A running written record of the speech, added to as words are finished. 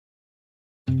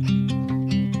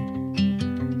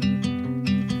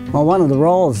Well, one of the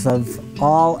roles of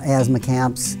all asthma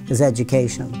camps is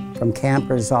education, from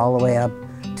campers all the way up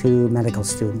to medical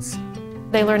students.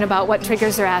 They learn about what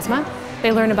triggers their asthma.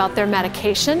 They learn about their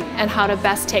medication and how to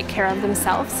best take care of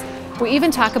themselves. We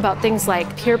even talk about things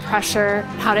like peer pressure,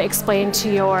 how to explain to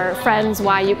your friends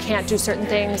why you can't do certain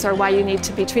things or why you need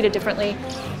to be treated differently.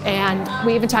 And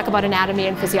we even talk about anatomy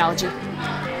and physiology.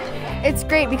 It's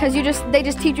great because they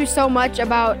just teach you so much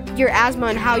about your asthma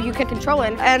and how you can control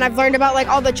it. And I've learned about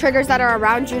all the triggers that are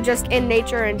around you just in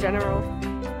nature in general.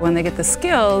 When they get the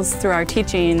skills through our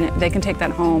teaching, they can take that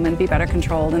home and be better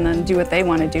controlled and then do what they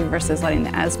want to do versus letting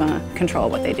the asthma control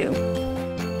what they do.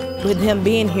 With him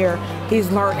being here, he's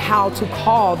learned how to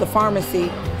call the pharmacy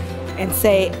and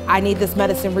say, I need this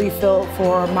medicine refilled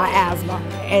for my asthma.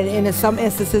 And in some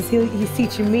instances, he's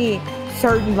teaching me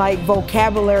certain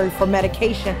vocabulary for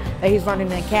medication that he's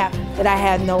learning in camp that I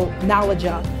had no knowledge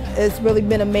of. It's really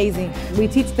been amazing. We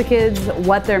teach the kids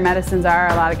what their medicines are.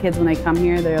 A lot of kids, when they come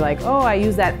here, they're like, oh, I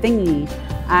use that thingy.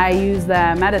 I use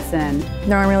that medicine.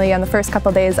 Normally on the first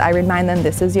couple days, I remind them,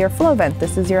 this is your Flovent,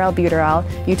 this is your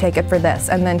albuterol, you take it for this.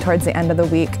 And then towards the end of the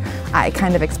week, I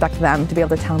kind of expect them to be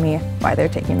able to tell me why they're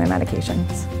taking their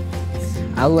medications.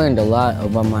 I learned a lot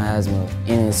about my asthma,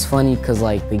 and it's funny because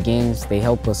the games, they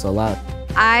help us a lot.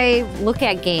 I look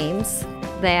at games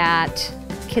that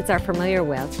kids are familiar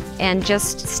with and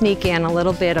just sneak in a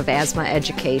little bit of asthma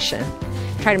education.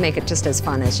 Try to make it just as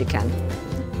fun as you can.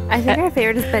 I think our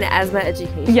favorite has been asthma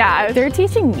education. Yeah, they're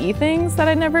teaching me things that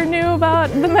I never knew about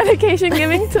the medication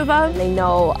giving to them. They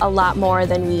know a lot more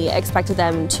than we expected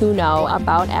them to know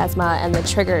about asthma and the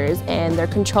triggers and their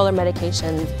controller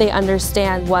medications. They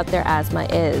understand what their asthma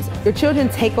is. Your children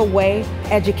take away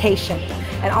education,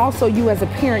 and also you as a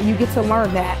parent, you get to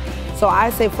learn that. So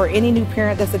I say for any new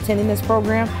parent that's attending this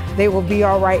program, they will be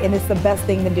all right, and it's the best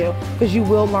thing to do because you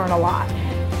will learn a lot.